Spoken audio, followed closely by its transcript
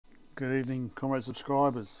Good evening, comrade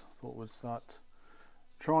subscribers. Thought we'd start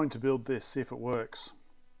trying to build this, see if it works.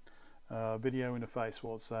 Video interface,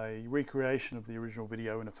 well, it's a recreation of the original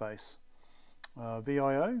video interface.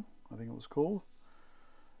 VIO, I think it was called,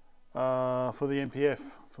 for the MPF,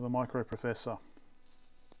 for the MicroProfessor.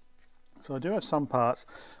 So I do have some parts.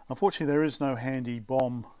 Unfortunately, there is no handy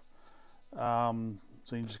BOM,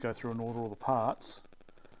 so you can just go through and order all the parts.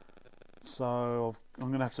 So I'm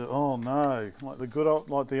going to have to, oh no, like the good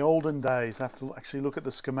old, like the olden days, have to actually look at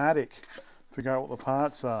the schematic, figure out what the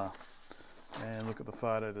parts are, and look at the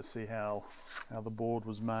photo to see how the board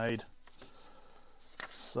was made.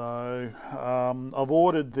 So I've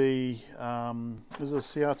ordered the, this is a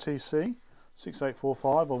CRTC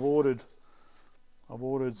 6845. I've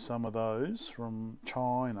ordered some of those from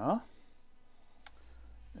China,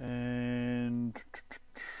 and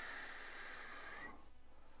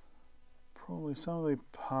probably some of the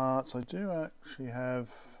parts. I do actually have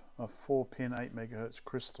a 4-pin 8 MHz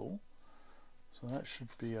crystal, so that should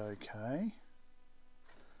be okay.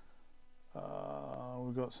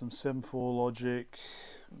 We've got some 7.4 logic,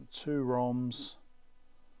 2 ROMs,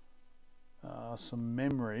 some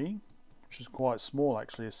memory, which is quite small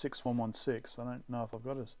actually, a 6116. I don't know if I've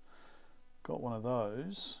got one of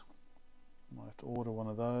those. I might have to order one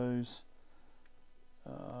of those.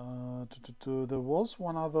 There was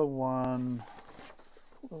one other one. I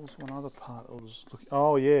thought there was one other part I was looking.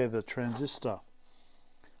 Oh yeah, the transistor,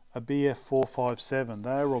 a BF457.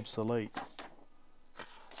 They're obsolete.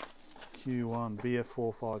 Q1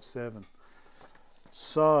 BF457.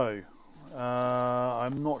 So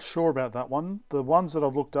I'm not sure about that one. The ones that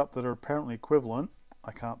I've looked up that are apparently equivalent,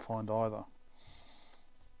 I can't find either.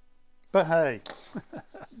 But hey,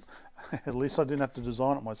 at least I didn't have to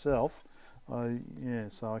design it myself. Yeah,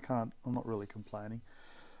 so I'm not really complaining.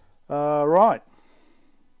 Right.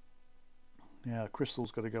 Now,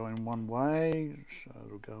 crystal's got to go in one way, so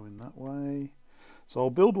it'll go in that way. So I'll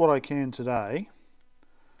build what I can today,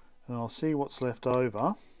 and I'll see what's left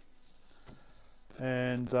over,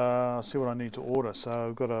 and see what I need to order. So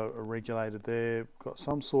I've got a regulator there, got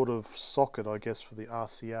some sort of socket, I guess, for the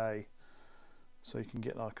RCA. So you can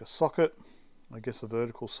get like a socket, I guess a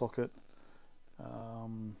vertical socket.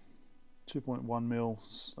 2.1 mil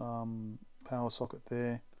power socket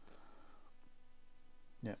there.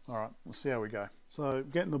 Yeah, alright, we'll see how we go. So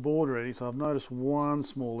getting the board ready, so I've noticed one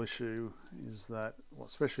small issue is that, well,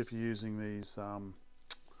 especially if you're using these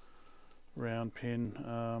round pin,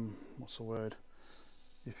 what's the word?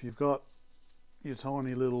 If you've got your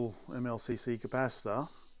tiny little MLCC capacitor,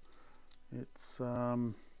 it's,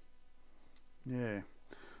 yeah,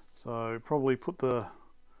 so probably put the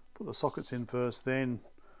sockets in first, then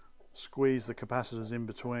squeeze the capacitors in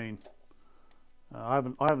between. I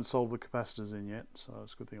haven't solved the capacitors in yet, so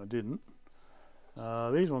it's a good thing I didn't.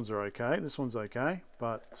 These ones are okay. This one's okay,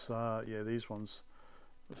 but yeah, these ones,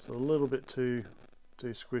 it's a little bit too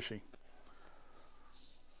squishy.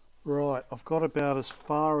 Right, I've got about as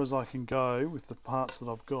far as I can go with the parts that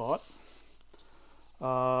I've got.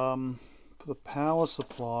 For the power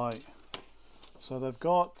supply, so they've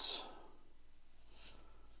got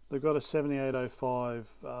a 7805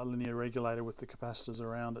 linear regulator with the capacitors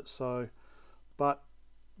around it. So, but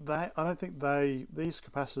I don't think these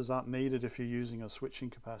capacitors aren't needed if you're using a switching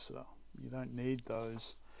capacitor. You don't need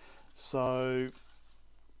those. So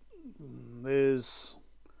there's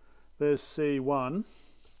C1,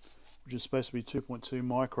 which is supposed to be 2.2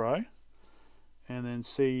 micro, and then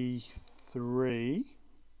C3,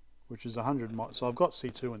 which is 100 micro. So I've got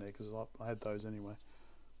C2 in there because I had those anyway.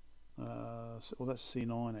 Well, that's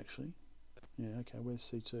C9 actually. Yeah, okay, where's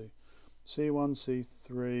C2? C1,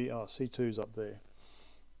 C3, oh, C2's up there.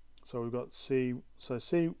 So we've got C2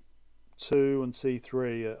 and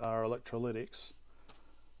C3 are electrolytics.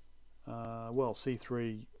 Well,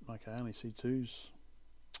 C3, okay, only C2's.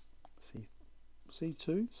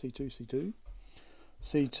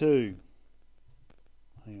 C2,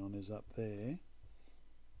 hang on, is up there.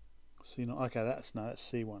 C9, okay, that's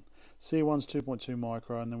C1. C1's 2.2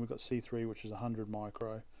 micro, and then we've got C3, which is 100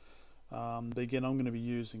 micro. But again, I'm going to be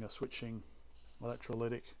using a switching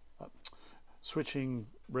electrolytic, switching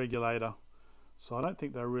regulator, so I don't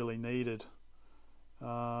think they're really needed.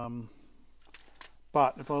 But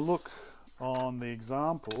if I look on the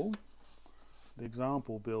example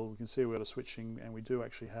build, we can see we've got a switching, and we do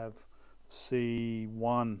actually have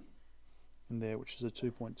C1 in there, which is a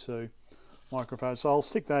 2.2 microfarad. So I'll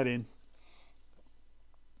stick that in.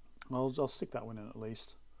 I'll stick that one in at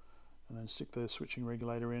least, and then stick the switching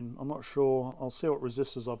regulator in. I'm not sure. I'll see what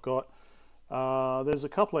resistors I've got. There's a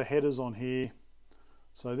couple of headers on here.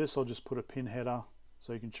 So this, I'll just put a pin header,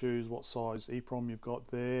 so you can choose what size EEPROM you've got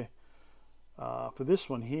there. For this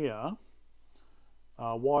one here,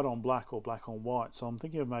 white on black or black on white, so I'm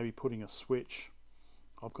thinking of maybe putting a switch.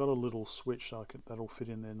 I've got a little switch so that'll fit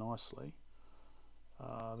in there nicely.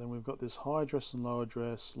 Then we've got this high address and low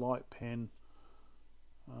address, light pen.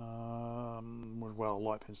 Well,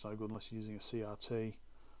 light pen's no good unless you're using a CRT,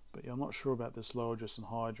 but yeah, I'm not sure about this low address and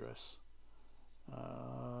high address.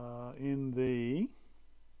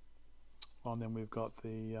 And then we've got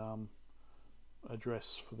the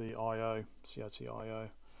address for the I/O, CRT I/O.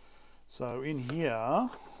 So in here,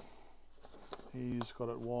 he's got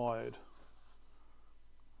it wired.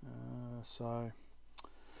 So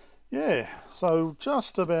yeah, so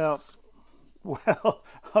just about, well,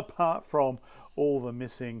 apart from all the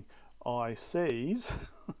missing ICs,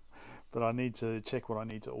 but I need to check what I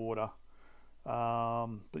need to order. But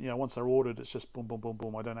you know, once they're ordered, it's just boom, boom, boom,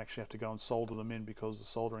 boom. I don't actually have to go and solder them in because the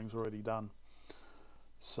soldering's already done.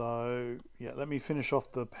 So yeah, let me finish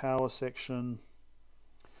off the power section.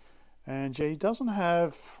 And yeah, he doesn't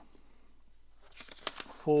have,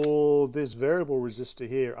 for this variable resistor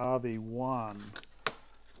here, RV1,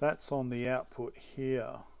 that's on the output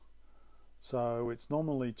here. So it's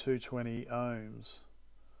normally 220 ohms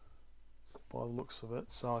by the looks of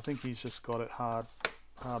it. So I think he's just got it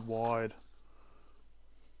hardwired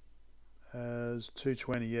as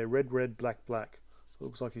 220. Yeah, red, red, black, black. So it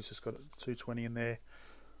looks like he's just got 220 in there.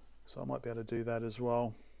 So I might be able to do that as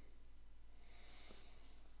well.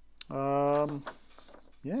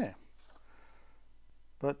 Yeah.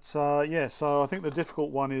 But yeah, so I think the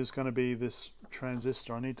difficult one is going to be this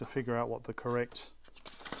transistor. I need to figure out what the correct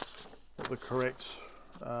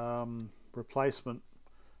replacement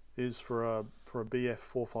is for a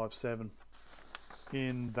BF457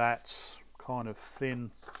 in that kind of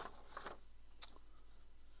thin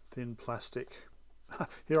plastic.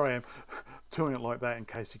 Here I am doing it like that in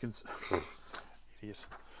case you can idiot.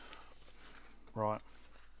 Right,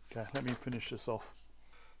 okay, let me finish this off.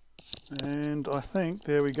 And I think,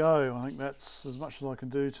 there we go, I think that's as much as I can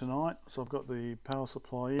do tonight. So I've got the power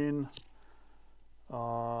supply in.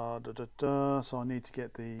 So I need to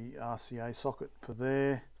get the RCA socket for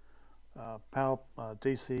there. Power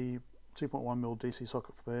DC 2.1mm DC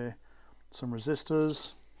socket for there. Some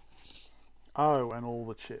resistors. Oh, and all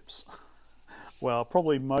the chips. Well,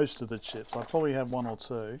 probably most of the chips. I probably have one or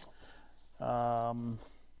two.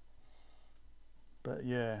 But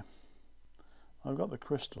yeah, I've got the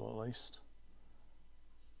crystal at least.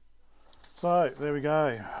 So there we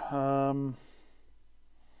go.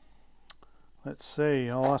 Let's see.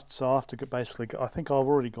 I'll have to get basically. I think I've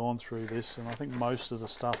already gone through this, and I think most of the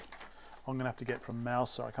stuff I'm going to have to get from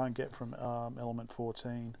Mouser. I can't get from Element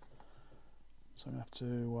 14, so I'm going to have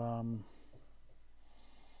to.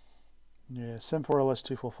 Yeah,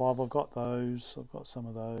 74LS245. I've got those. I've got some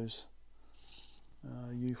of those.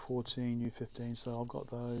 U14, U15. So I've got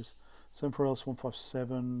those.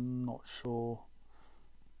 74LS157. Not sure.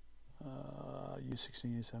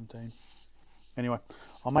 U16, U17. Anyway,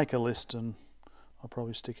 I'll make a list and I'll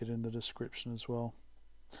probably stick it in the description as well.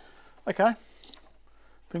 Okay,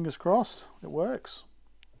 fingers crossed it works.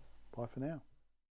 Bye for now.